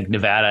 I think,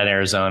 Nevada and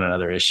Arizona and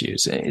other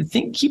issues.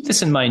 Keep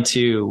this in mind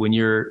too, when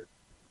you're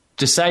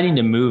deciding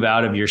to move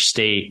out of your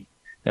state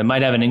that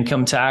might have an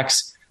income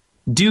tax.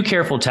 Do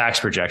careful tax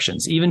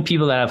projections. Even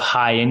people that have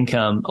high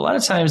income, a lot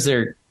of times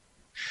they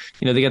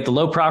get the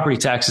low property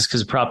taxes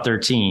because of Prop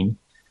 13.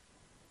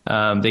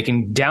 They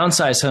can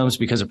downsize homes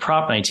because of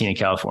Prop 19 in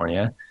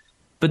California,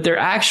 but their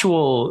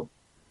actual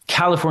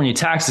California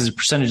taxes, a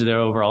percentage of their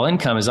overall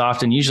income, is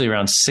often usually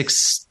around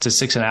 6 to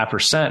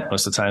 6.5%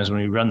 most of the times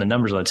when we run the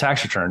numbers on the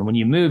tax return. When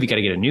you move, you got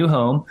to get a new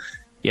home.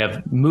 You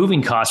have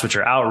moving costs, which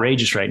are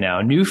outrageous right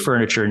now, new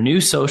furniture, new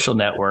social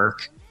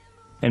network,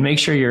 and make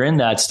sure you're in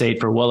that state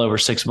for well over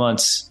 6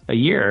 months a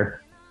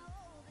year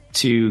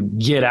to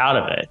get out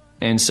of it.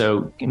 And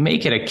so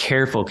make it a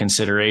careful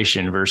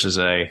consideration versus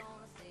I'm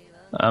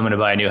going to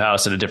buy a new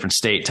house in a different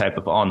state type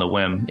of on the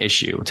whim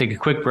issue. We'll take a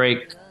quick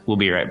break. We'll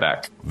be right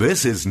back.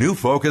 This is New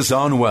Focus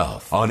on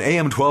Wealth on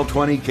AM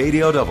 1220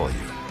 KDOW.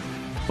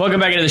 Welcome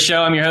back into the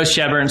show. I'm your host,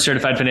 Chad Burton,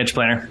 certified financial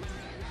planner.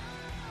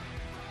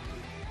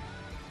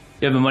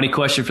 You have a money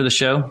question for the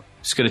show?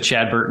 Just go to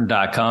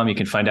chadburton.com. You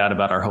can find out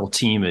about our whole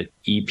team at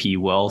EP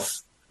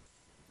Wealth.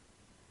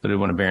 They're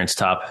one of Barron's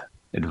top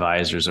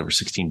advisors, over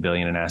 $16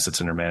 billion in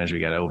assets under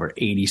management. We got over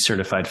 80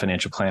 certified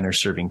financial planners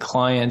serving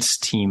clients,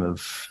 team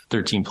of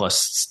 13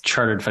 plus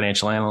chartered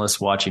financial analysts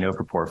watching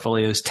over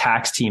portfolios,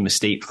 tax team,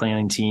 estate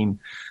planning team.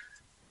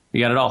 We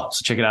got it all.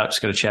 So check it out.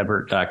 Just go to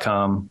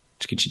chadburton.com.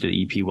 Just get you to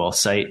the EP Wealth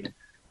site.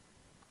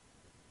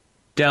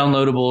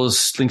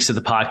 Downloadables, links to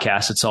the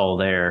podcast. It's all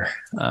there.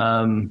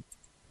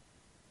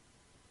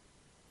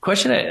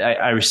 Question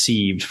I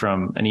received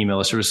from an email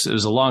listener, it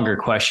was a longer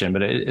question,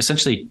 but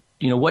essentially,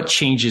 what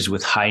changes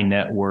with high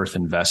net worth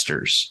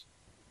investors?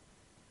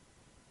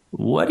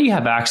 What do you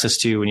have access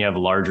to when you have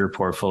larger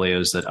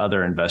portfolios that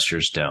other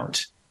investors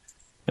don't?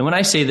 And when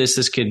I say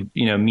this could,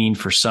 mean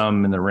for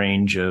some in the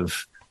range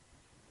of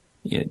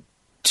 2+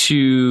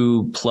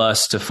 to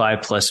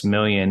 5+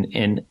 million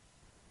in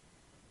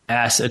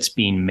assets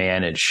being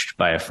managed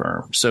by a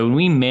firm. So when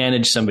we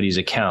manage somebody's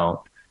account,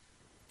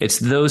 it's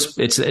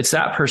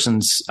that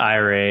person's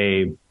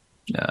IRA,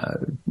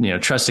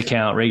 trust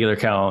account, regular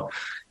account,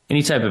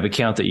 any type of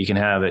account that you can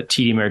have at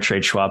TD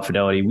Ameritrade, Schwab,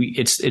 Fidelity.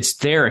 It's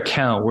their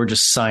account. We're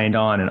just signed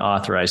on and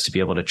authorized to be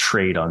able to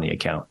trade on the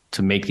account,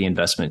 to make the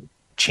investment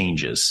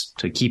changes,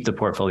 to keep the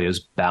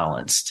portfolios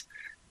balanced.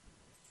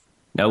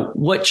 Now,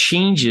 what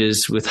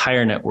changes with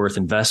higher net worth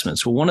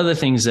investments? Well, one of the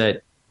things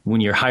that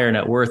when you're higher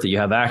net worth that you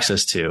have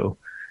access to,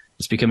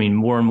 it's becoming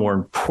more and more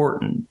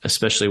important,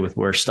 especially with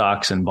where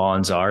stocks and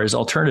bonds are, is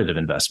alternative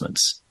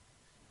investments.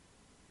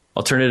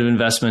 Alternative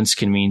investments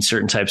can mean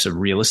certain types of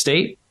real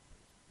estate.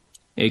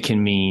 It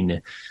can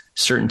mean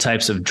certain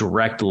types of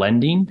direct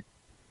lending.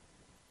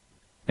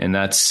 And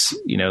that's,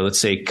 let's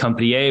say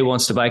company A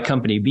wants to buy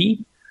company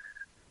B.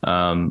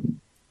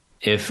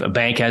 If a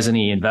bank has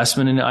any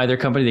investment in either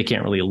company, they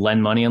can't really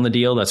lend money on the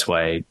deal. That's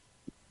why,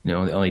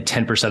 only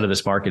 10% of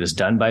this market is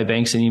done by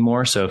banks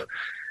anymore. So if,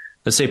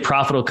 let's say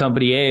profitable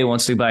company A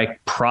wants to buy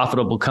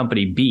profitable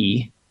company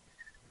B.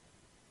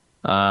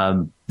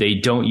 They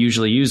don't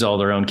usually use all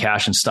their own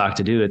cash and stock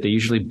to do it. They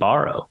usually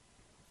borrow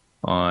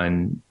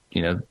on,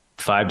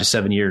 5 to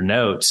 7 year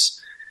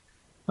notes.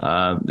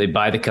 They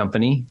buy the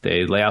company,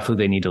 they lay off who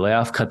they need to lay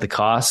off, cut the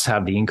costs,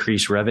 have the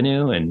increased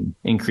revenue and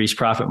increased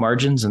profit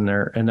margins, and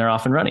they're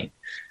off and running.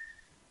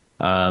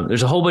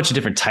 There's a whole bunch of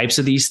different types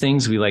of these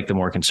things. We like the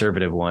more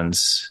conservative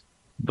ones,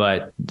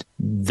 but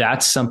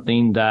that's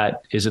something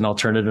that is an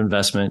alternative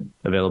investment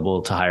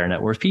available to higher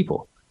net worth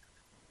people.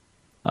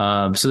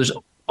 So there's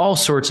all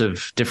sorts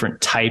of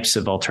different types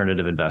of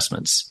alternative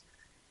investments.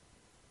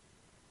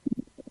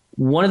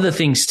 One of the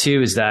things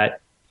too is that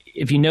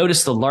if you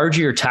notice, the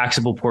larger your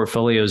taxable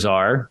portfolios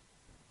are,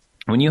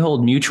 when you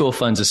hold mutual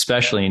funds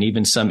especially, and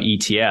even some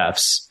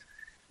ETFs,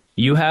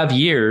 you have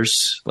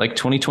years, like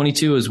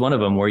 2022 is one of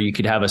them, where you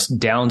could have a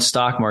down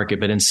stock market,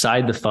 but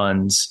inside the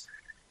funds,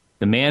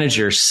 the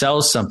manager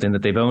sells something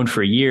that they've owned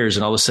for years,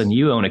 and all of a sudden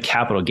you own a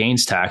capital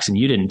gains tax and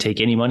you didn't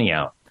take any money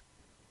out.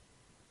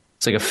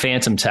 It's like a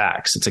phantom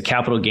tax. It's a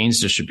capital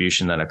gains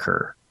distribution that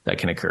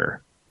can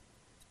occur.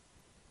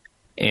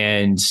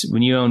 And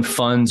when you own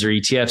funds or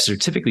ETFs, they're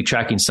typically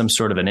tracking some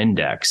sort of an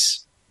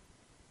index.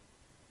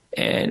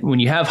 And when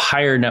you have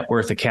higher net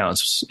worth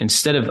accounts,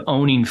 instead of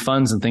owning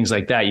funds and things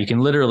like that, you can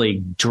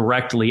literally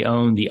directly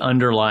own the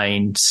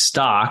underlying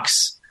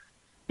stocks,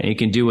 and you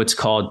can do what's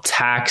called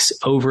tax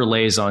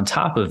overlays on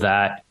top of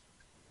that,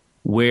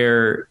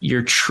 where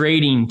you're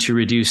trading to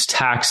reduce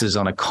taxes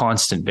on a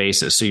constant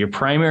basis. So your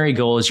primary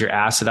goal is your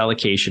asset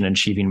allocation and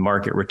achieving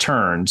market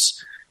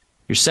returns.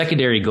 Your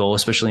secondary goal,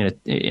 especially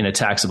in a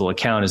taxable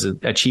account, is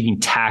achieving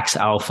tax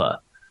alpha,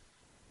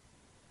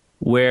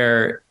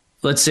 where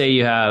let's say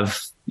you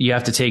have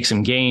to take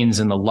some gains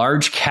in the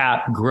large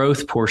cap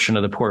growth portion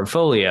of the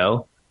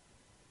portfolio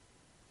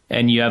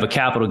and you have a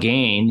capital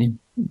gain.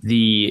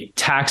 The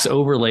tax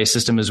overlay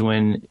system is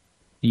when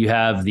you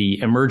have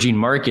the emerging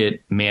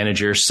market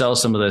manager sell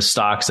some of the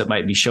stocks that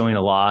might be showing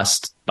a loss,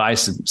 buy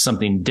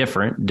something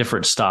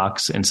different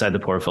stocks inside the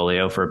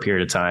portfolio for a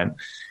period of time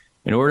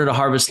in order to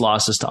harvest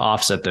losses to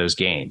offset those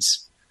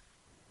gains.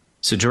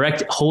 So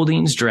direct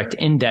holdings, direct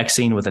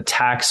indexing with a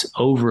tax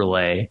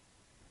overlay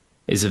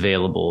is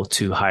available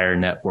to higher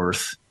net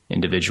worth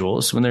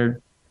individuals when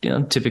they're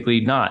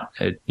typically not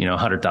a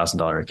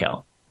 $100,000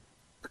 account.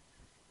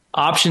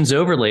 Options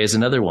overlay is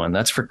another one.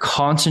 That's for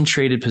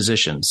concentrated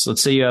positions.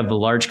 Let's say you have a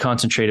large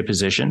concentrated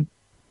position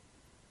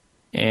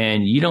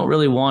and you don't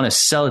really want to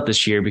sell it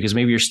this year because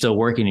maybe you're still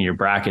working and your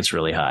bracket's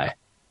really high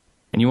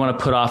and you want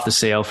to put off the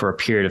sale for a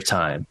period of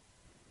time.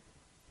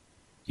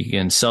 You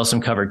can sell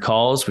some covered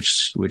calls,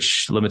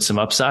 which limits some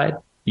upside,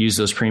 use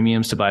those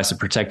premiums to buy some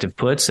protective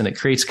puts, and it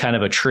creates kind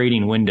of a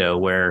trading window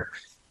where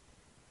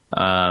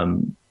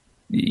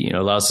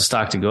allows the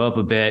stock to go up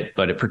a bit,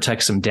 but it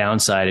protects some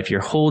downside if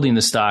you're holding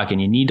the stock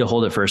and you need to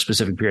hold it for a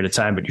specific period of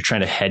time, but you're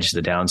trying to hedge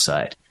the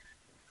downside.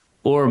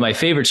 Or my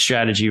favorite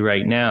strategy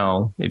right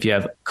now, if you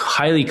have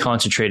highly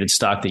concentrated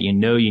stock that you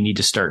need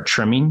to start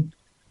trimming,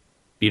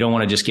 you don't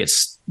want to just get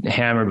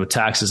hammered with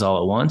taxes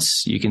all at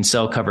once. You can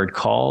sell covered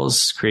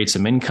calls, create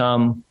some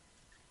income.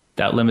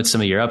 That limits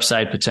some of your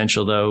upside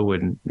potential, though,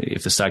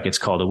 if the stock gets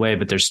called away.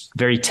 But there's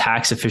very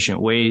tax efficient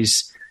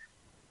ways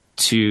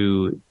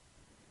to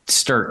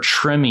start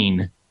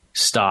trimming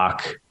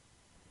stock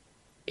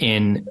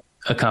in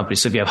a company.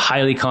 So if you have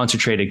highly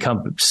concentrated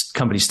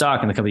company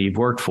stock in the company you've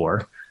worked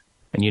for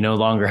and you no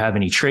longer have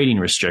any trading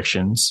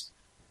restrictions,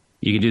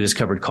 you can do this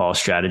covered call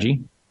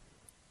strategy.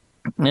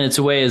 And it's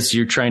a way, as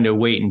you're trying to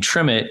wait and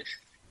trim it,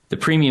 the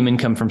premium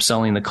income from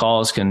selling the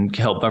calls can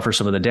help buffer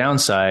some of the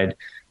downside.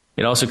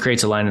 It also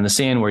creates a line in the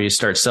sand where you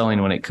start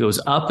selling when it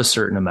goes up a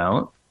certain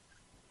amount,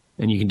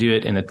 and you can do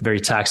it in a very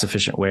tax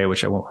efficient way,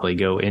 which I won't really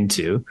go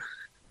into.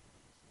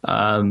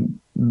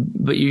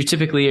 But you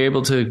typically are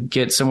able to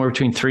get somewhere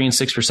between 3 and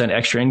 6%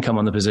 extra income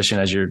on the position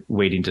as you're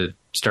waiting to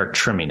start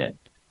trimming it.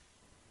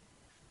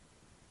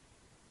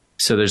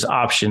 So there's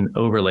option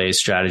overlay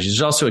strategies.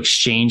 There's also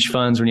exchange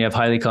funds when you have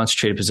highly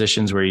concentrated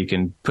positions where you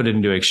can put it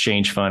into an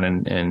exchange fund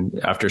and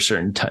after a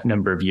certain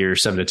number of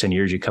years, 7 to 10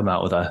 years, you come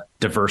out with a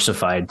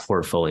diversified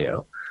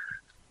portfolio.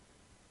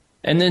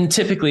 And then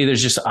typically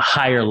there's just a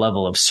higher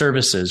level of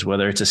services,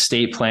 whether it's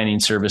estate planning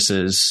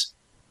services,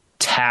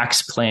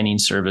 tax planning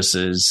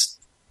services,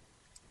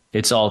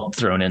 it's all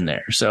thrown in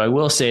there. So I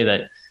will say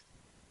that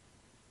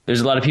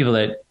there's a lot of people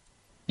that,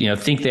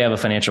 think they have a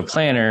financial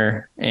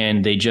planner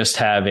and they just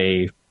have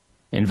a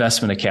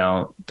investment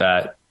account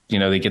that,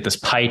 they get this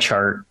pie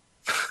chart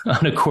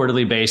on a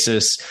quarterly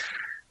basis.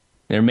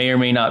 There may or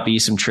may not be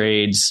some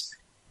trades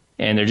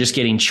and they're just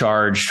getting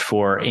charged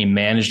for a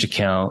managed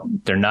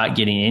account. They're not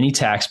getting any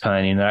tax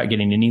planning. They're not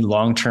getting any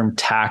long-term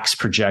tax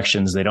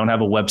projections. They don't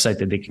have a website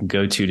that they can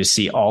go to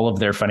see all of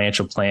their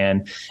financial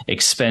plan,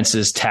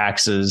 expenses,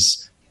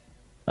 taxes,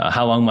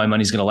 how long my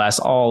money's going to last,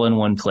 all in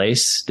one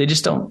place. They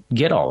just don't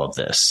get all of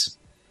this.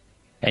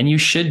 And you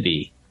should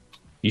be.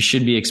 You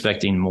should be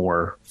expecting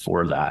more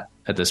for that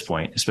at this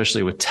point,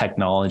 especially with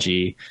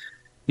technology.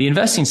 The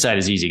investing side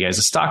is easy, guys.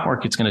 The stock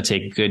market's going to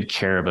take good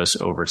care of us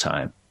over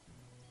time.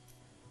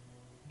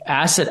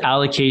 Asset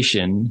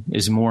allocation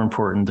is more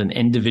important than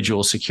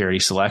individual security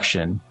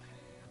selection.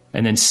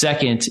 And then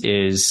second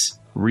is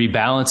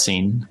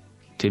rebalancing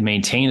to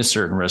maintain a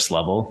certain risk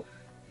level.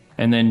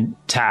 And then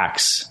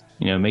tax,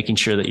 making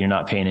sure that you're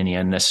not paying any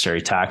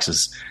unnecessary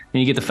taxes.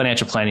 Then you get the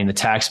financial planning, the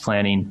tax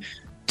planning,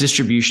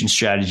 distribution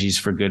strategies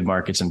for good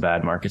markets and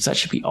bad markets. That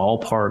should be all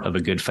part of a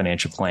good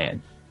financial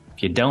plan.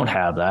 If you don't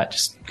have that,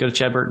 just go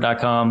to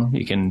chadburton.com.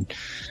 You can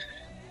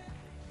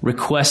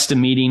request a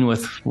meeting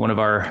with one of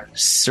our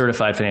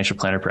certified financial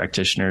planner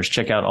practitioners.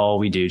 Check out all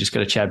we do. Just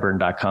go to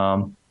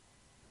chadburton.com,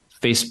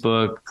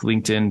 Facebook,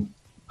 LinkedIn,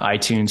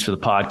 iTunes for the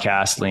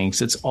podcast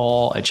links. It's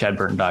all at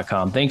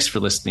chadburton.com. Thanks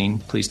for listening.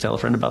 Please tell a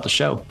friend about the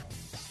show.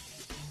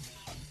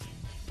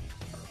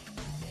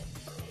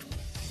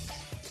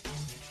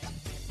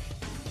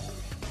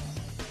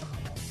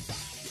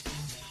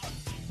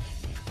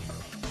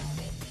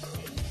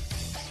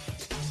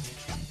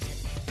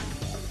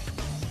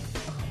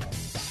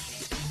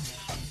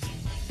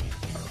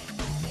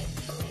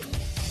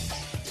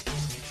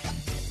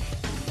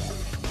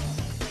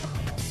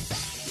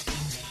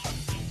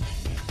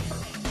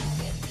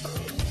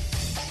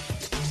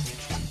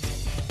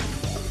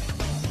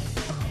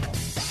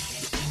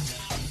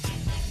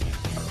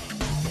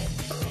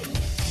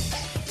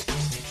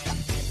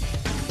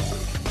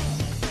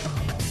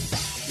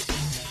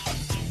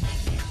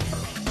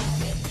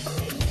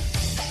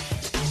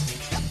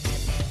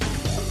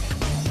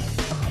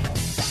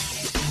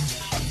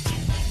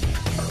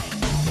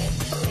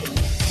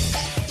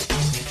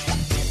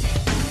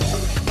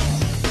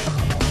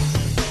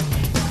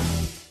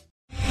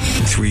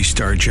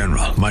 Three-star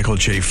General Michael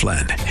J.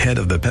 Flynn, head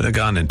of the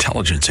Pentagon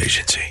Intelligence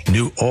Agency,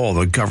 knew all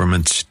the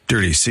government's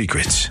dirty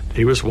secrets.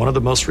 He was one of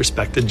the most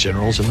respected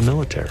generals in the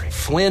military.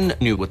 Flynn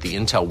knew what the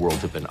intel world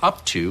had been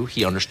up to.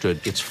 He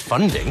understood its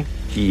funding.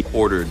 He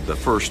ordered the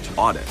first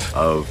audit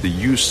of the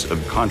use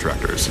of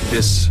contractors.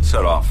 This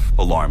set off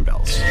alarm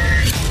bells.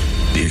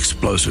 The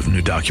explosive new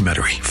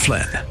documentary,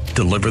 Flynn,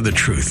 Deliver the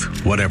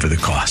Truth, Whatever the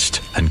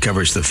Cost,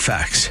 uncovers the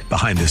facts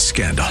behind this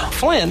scandal.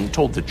 Flynn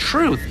told the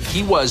truth.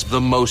 He was the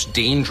most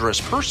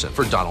dangerous person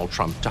for Donald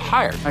Trump to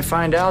hire. I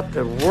find out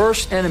the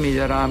worst enemy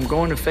that I'm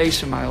going to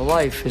face in my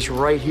life is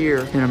right here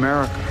in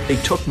America. They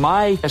took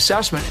my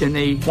assessment and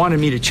they wanted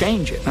me to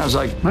change it. And I was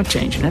like, I'm not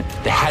changing it.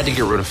 They had to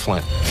get rid of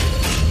Flynn.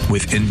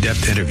 With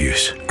in-depth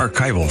interviews,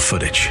 archival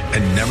footage,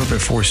 and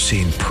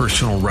never-before-seen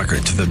personal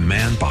records of the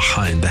man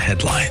behind the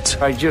headlines.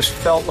 I just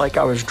felt like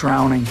I was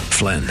drowning.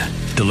 Flynn,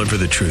 Deliver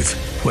the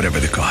Truth, Whatever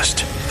the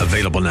Cost.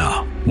 Available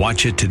now.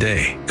 Watch it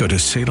today. Go to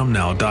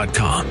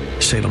salemnow.com.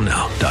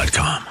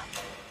 salemnow.com.